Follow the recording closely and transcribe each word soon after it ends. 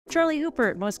Charlie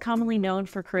Houpert, most commonly known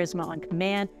for Charisma on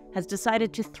Command, has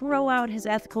decided to throw out his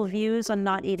ethical views on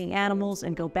not eating animals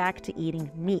and go back to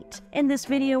eating meat. In this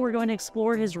video, we're going to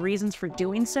explore his reasons for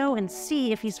doing so and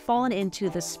see if he's fallen into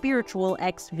the spiritual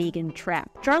ex-vegan trap.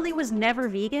 Charlie was never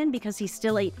vegan because he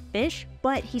still ate fish,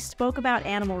 but he spoke about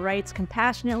animal rights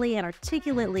compassionately and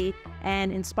articulately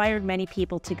and inspired many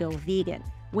people to go vegan.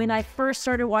 When I first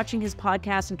started watching his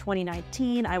podcast in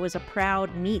 2019, I was a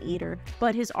proud meat eater,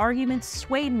 but his arguments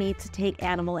swayed me to take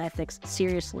animal ethics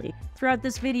seriously. Throughout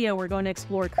this video, we're going to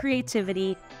explore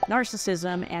creativity,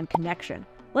 narcissism, and connection.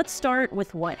 Let's start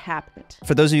with what happened.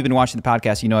 For those of you who've been watching the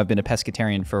podcast, you know I've been a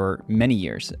pescatarian for many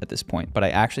years at this point, but I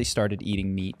actually started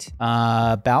eating meat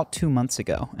about 2 months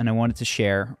ago, and I wanted to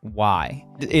share why.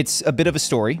 It's a bit of a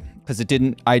story, because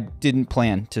I didn't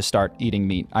plan to start eating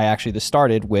meat. I actually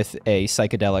started with a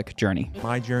psychedelic journey.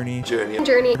 My journey.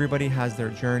 Everybody has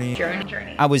their journey.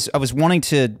 I was wanting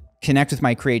to connect with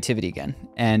my creativity again.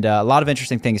 And a lot of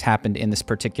interesting things happened in this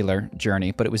particular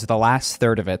journey, but it was the last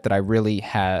third of it that I really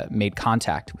made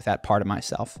contact with that part of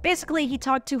myself. Basically, he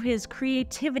talked to his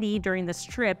creativity during this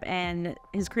trip, and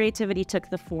his creativity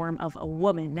took the form of a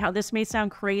woman. Now, this may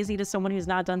sound crazy to someone who's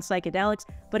not done psychedelics,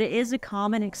 but it is a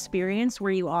common experience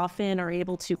where you often are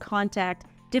able to contact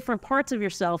different parts of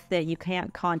yourself that you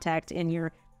can't contact in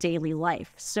your daily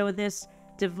life. So this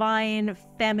divine,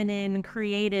 feminine,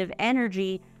 creative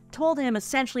energy told him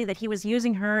essentially that he was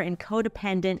using her in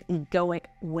codependent, egoic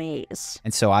ways.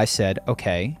 And so I said,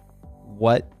 okay,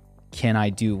 what can I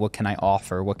do? What can I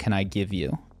offer? What can I give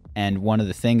you? And one of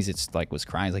the things was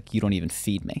crying, like, you don't even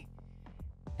feed me.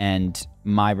 And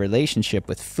my relationship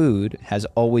with food has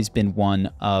always been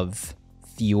one of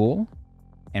fuel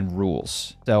and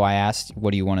rules. So I asked,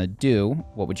 what do you want to do?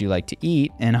 What would you like to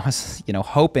eat? And I was,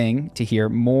 hoping to hear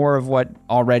more of what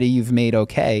already you've made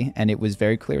okay. And it was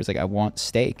very clear. It was like, I want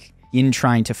steak. In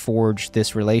trying to forge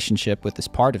this relationship with this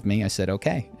part of me, I said,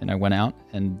 okay. And I went out,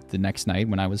 and the next night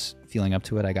when I was feeling up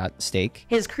to it, I got steak.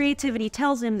 His creativity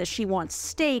tells him that she wants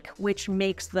steak, which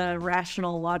makes the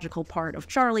rational, logical part of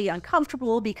Charlie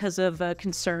uncomfortable because of a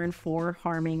concern for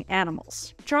harming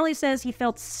animals. Charlie says he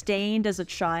felt stained as a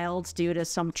child due to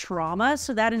some trauma,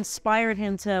 so that inspired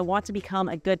him to want to become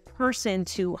a good person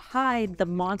to hide the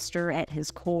monster at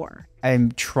his core.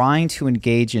 I'm trying to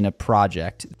engage in a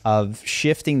project of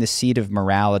shifting the seat of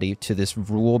morality to this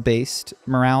rule-based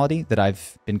morality that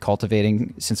I've been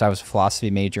cultivating since I was a philosophy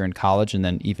major in college, and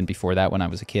then even before that when I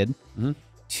was a kid,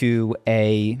 to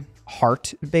a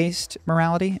heart-based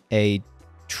morality, a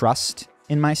trust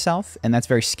in myself. And that's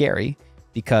very scary,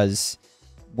 because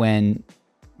when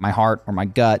my heart or my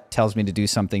gut tells me to do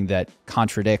something that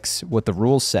contradicts what the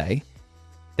rules say,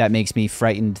 that makes me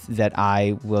frightened that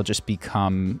I will just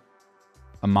become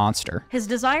a monster. His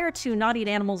desire to not eat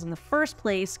animals in the first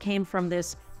place came from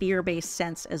this fear-based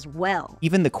sense as well.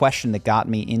 Even the question that got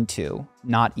me into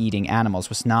not eating animals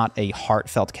was not a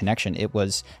heartfelt connection. It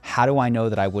was, how do I know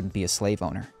that I wouldn't be a slave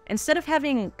owner? Instead of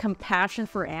having compassion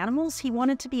for animals, he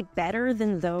wanted to be better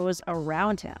than those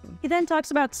around him. He then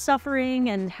talks about suffering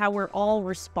and how we're all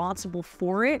responsible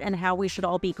for it, and how we should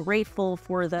all be grateful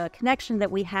for the connection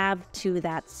that we have to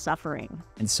that suffering.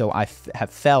 And so I have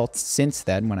felt since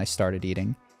then, when I started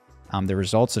eating, the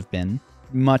results have been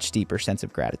much deeper sense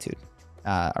of gratitude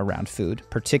around food,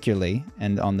 particularly,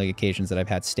 and on the occasions that I've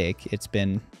had steak, it's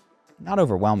been not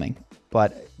overwhelming,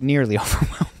 but nearly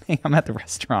overwhelming. I'm at the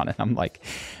restaurant and I'm like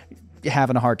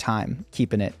having a hard time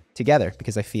keeping it together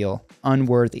because I feel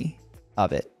unworthy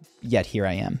of it, yet here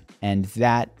I am. And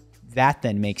that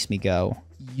then makes me go,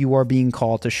 you are being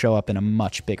called to show up in a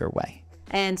much bigger way.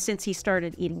 And since he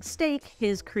started eating steak,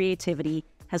 his creativity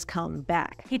has come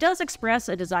back. He does express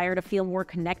a desire to feel more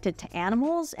connected to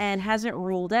animals and hasn't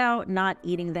ruled out not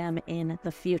eating them in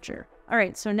the future. All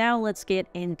right, so now let's get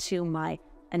into my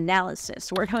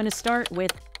analysis. We're going to start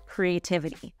with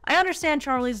creativity. I understand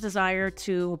Charlie's desire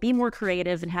to be more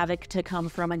creative and have it to come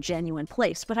from a genuine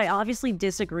place, but I obviously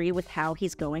disagree with how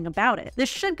he's going about it. This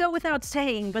should go without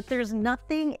saying, but there's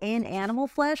nothing in animal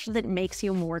flesh that makes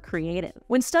you more creative.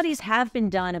 When studies have been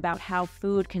done about how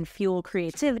food can fuel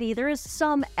creativity, there is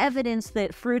some evidence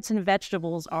that fruits and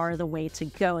vegetables are the way to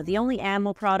go. The only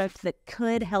animal product that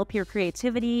could help your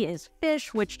creativity is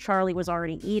fish, which Charlie was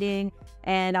already eating.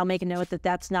 And I'll make a note that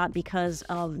that's not because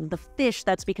of the fish,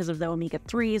 that's because of the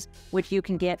omega-3s, which you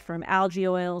can get from algae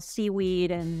oil,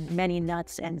 seaweed, and many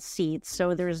nuts and seeds.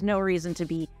 So there's no reason to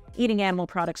be eating animal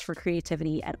products for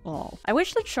creativity at all. I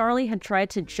wish that Charlie had tried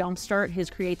to jumpstart his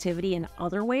creativity in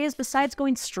other ways besides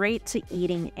going straight to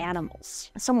eating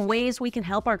animals. Some ways we can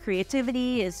help our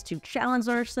creativity is to challenge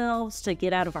ourselves, to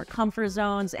get out of our comfort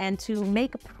zones, and to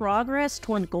make progress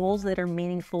toward goals that are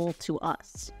meaningful to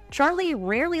us. Charlie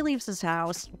rarely leaves his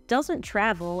house, doesn't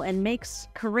travel, and makes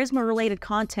charisma-related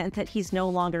content that he's no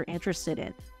longer interested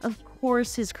in. Of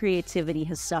course, his creativity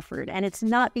has suffered, and it's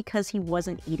not because he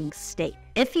wasn't eating steak.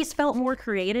 If he's felt more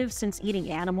creative since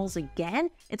eating animals again,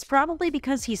 it's probably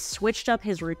because he's switched up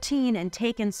his routine and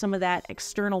taken some of that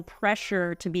external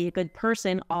pressure to be a good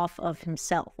person off of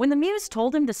himself. When the muse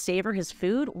told him to savor his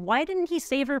food, why didn't he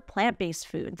savor plant-based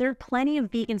food? There are plenty of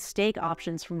vegan steak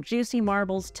options, from juicy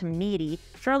marbles to meaty.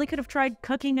 Charlie could have tried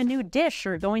cooking a new dish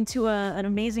or going to an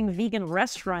amazing vegan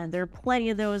restaurant. There are plenty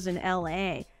of those in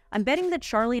LA. I'm betting that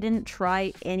Charlie didn't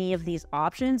try any of these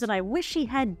options, and I wish he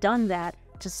had done that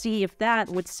to see if that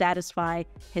would satisfy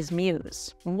his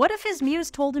muse. What if his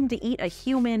muse told him to eat a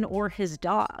human or his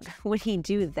dog? Would he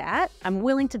do that? I'm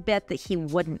willing to bet that he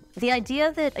wouldn't. The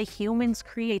idea that a human's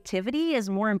creativity is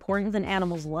more important than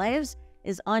animals' lives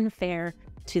is unfair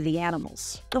to the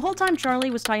animals. The whole time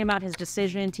Charlie was talking about his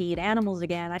decision to eat animals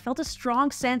again, I felt a strong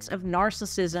sense of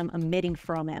narcissism emitting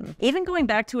from him, even going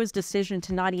back to his decision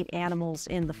to not eat animals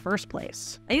in the first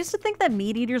place. I used to think that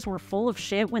meat eaters were full of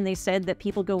shit when they said that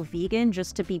people go vegan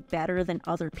just to be better than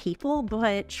other people,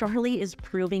 but Charlie is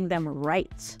proving them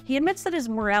right. He admits that his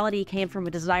morality came from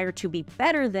a desire to be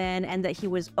better than, and that he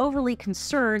was overly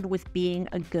concerned with being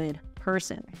a good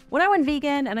person. When I went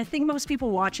vegan, and I think most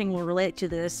people watching will relate to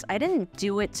this, I didn't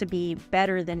do it to be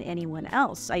better than anyone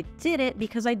else. I did it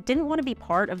because I didn't want to be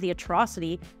part of the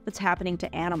atrocity that's happening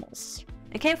to animals.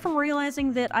 It came from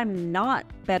realizing that I'm not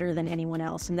better than anyone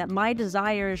else, and that my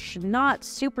desires should not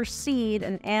supersede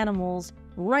an animal's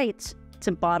right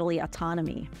to bodily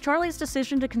autonomy. Charlie's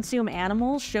decision to consume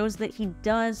animals shows that he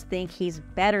does think he's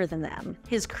better than them.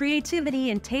 His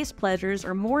creativity and taste pleasures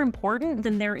are more important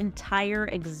than their entire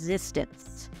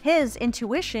existence. His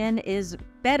intuition is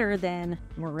better than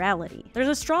morality. There's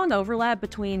a strong overlap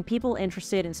between people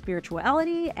interested in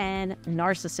spirituality and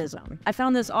narcissism. I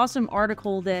found this awesome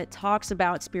article that talks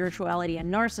about spirituality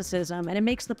and narcissism, and it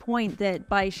makes the point that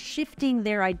by shifting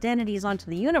their identities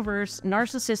onto the universe,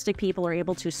 narcissistic people are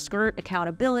able to skirt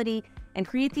accountability and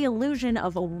create the illusion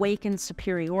of awakened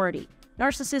superiority.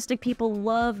 Narcissistic people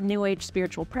love New Age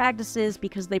spiritual practices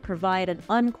because they provide an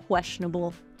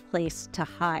unquestionable place to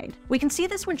hide. We can see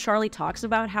this when Charlie talks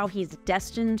about how he's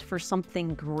destined for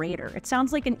something greater. It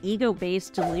sounds like an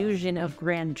ego-based delusion of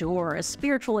grandeur, a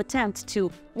spiritual attempt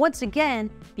to, once again,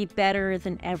 be better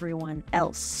than everyone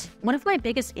else. One of my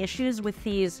biggest issues with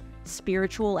these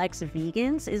spiritual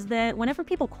ex-vegans is that whenever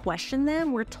people question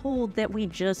them, we're told that we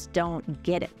just don't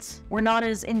get it. We're not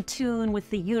as in tune with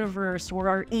the universe, or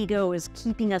our ego is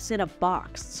keeping us in a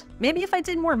box. Maybe if I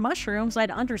did more mushrooms, I'd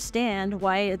understand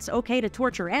why it's okay to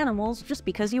torture animals just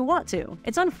because you want to.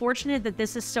 It's unfortunate that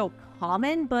this is so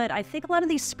common, but I think a lot of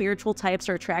these spiritual types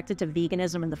are attracted to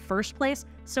veganism in the first place,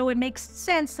 so it makes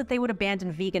sense that they would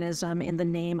abandon veganism in the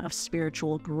name of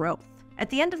spiritual growth. At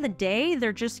the end of the day,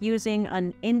 they're just using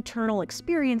an internal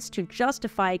experience to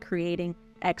justify creating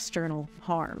external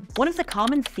harm. One of the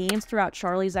common themes throughout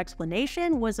Charlie's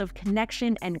explanation was of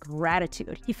connection and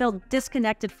gratitude. He felt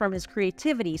disconnected from his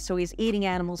creativity, so he's eating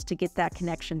animals to get that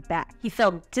connection back. He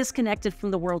felt disconnected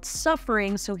from the world's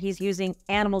suffering, so he's using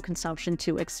animal consumption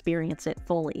to experience it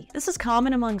fully. This is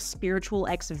common among spiritual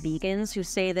ex-vegans who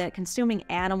say that consuming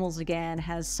animals again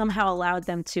has somehow allowed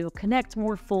them to connect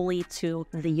more fully to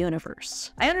the universe.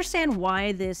 I understand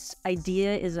why this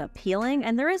idea is appealing,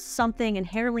 and there is something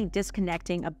inherently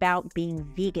disconnecting about being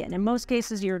vegan. In most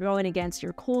cases, you're going against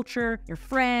your culture, your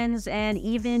friends, and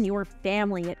even your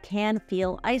family. It can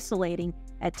feel isolating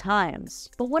at times.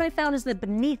 But what I found is that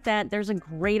beneath that, there's a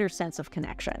greater sense of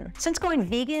connection. Since going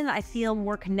vegan, I feel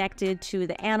more connected to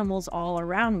the animals all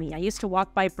around me. I used to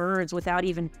walk by birds without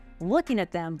even looking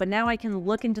at them, but now I can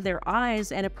look into their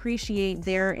eyes and appreciate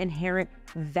their inherent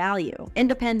value,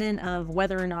 independent of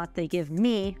whether or not they give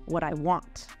me what I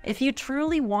want. If you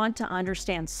truly want to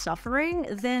understand suffering,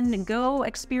 then go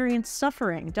experience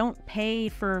suffering. Don't pay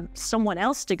for someone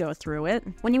else to go through it.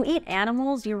 When you eat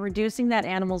animals, you're reducing that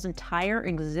animal's entire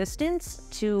existence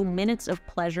to minutes of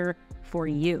pleasure for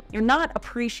you. You're not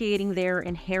appreciating their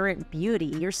inherent beauty.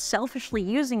 You're selfishly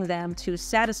using them to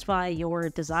satisfy your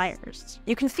desires.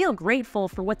 You can feel grateful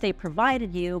for what they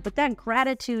provided you, but that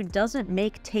gratitude doesn't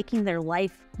make taking their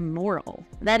life moral.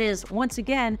 That is, once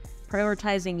again,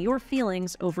 prioritizing your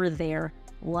feelings over their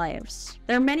lives.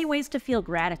 There are many ways to feel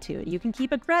gratitude. You can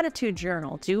keep a gratitude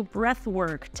journal, do breath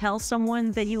work, tell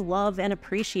someone that you love and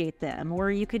appreciate them,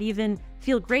 or you could even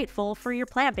feel grateful for your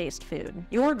plant-based food.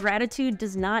 Your gratitude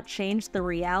does not change the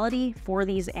reality for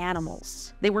these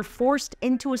animals. They were forced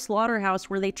into a slaughterhouse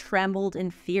where they trembled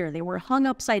in fear. They were hung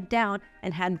upside down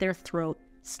and had their throat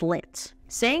slit.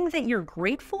 Saying that you're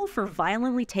grateful for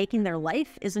violently taking their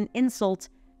life is an insult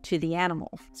to the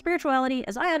animal. Spirituality,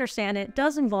 as I understand it,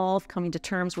 does involve coming to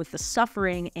terms with the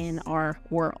suffering in our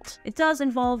world. It does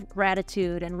involve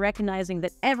gratitude and recognizing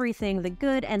that everything, the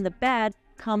good and the bad,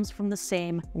 comes from the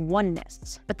same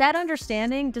oneness. But that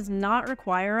understanding does not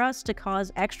require us to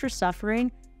cause extra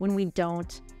suffering when we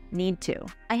don't need to.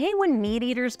 I hate when meat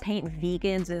eaters paint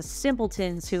vegans as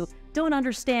simpletons who don't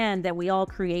understand that we all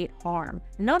create harm.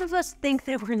 None of us think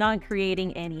that we're not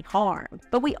creating any harm,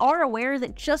 but we are aware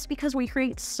that just because we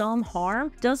create some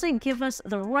harm doesn't give us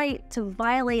the right to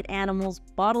violate animals'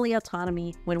 bodily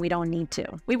autonomy when we don't need to.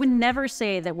 We would never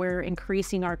say that we're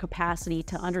increasing our capacity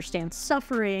to understand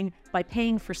suffering by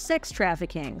paying for sex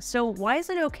trafficking, so why is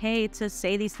it okay to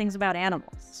say these things about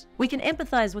animals? We can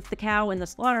empathize with the cow in the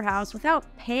slaughterhouse without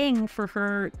paying for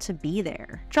her to be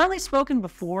there. Charlie's spoken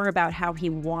before about how he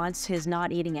wants his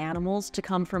not eating animals to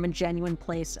come from a genuine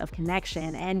place of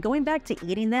connection, and going back to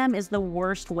eating them is the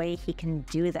worst way he can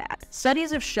do that.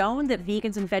 Studies have shown that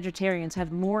vegans and vegetarians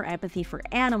have more empathy for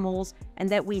animals, and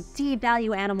that we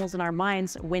devalue animals in our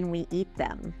minds when we eat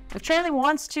them. If Charlie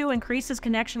wants to increase his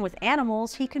connection with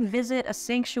animals, he can visit a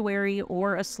sanctuary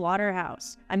or a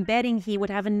slaughterhouse. I'm betting he would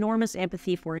have enormous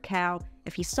empathy for a cow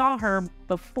if he saw her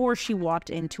before she walked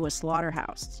into a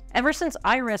slaughterhouse. Ever since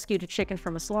I rescued a chicken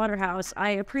from a slaughterhouse,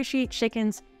 I appreciate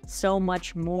chickens so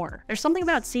much more. There's something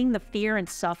about seeing the fear and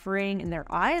suffering in their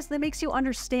eyes that makes you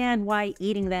understand why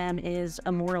eating them is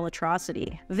a moral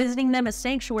atrocity. Visiting them as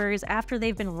sanctuaries after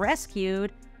they've been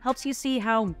rescued helps you see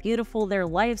how beautiful their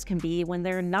lives can be when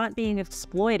they're not being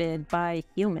exploited by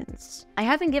humans. I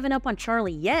haven't given up on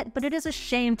Charlie yet, but it is a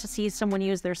shame to see someone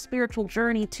use their spiritual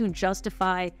journey to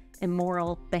justify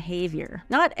immoral behavior.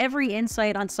 Not every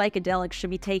insight on psychedelics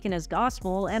should be taken as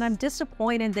gospel, and I'm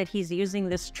disappointed that he's using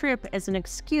this trip as an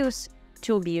excuse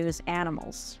to abuse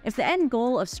animals. If the end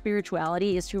goal of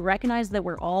spirituality is to recognize that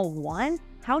we're all one,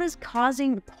 how does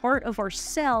causing part of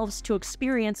ourselves to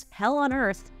experience hell on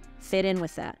earth fit in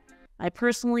with that? I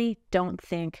personally don't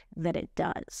think that it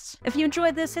does. If you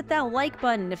enjoyed this, hit that like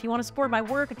button. If you want to support my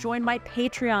work, join my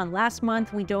Patreon. Last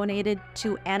month, we donated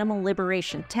to Animal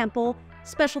Liberation Temple.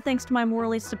 Special thanks to my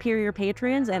morally superior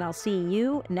patrons, and I'll see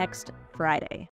you next Friday.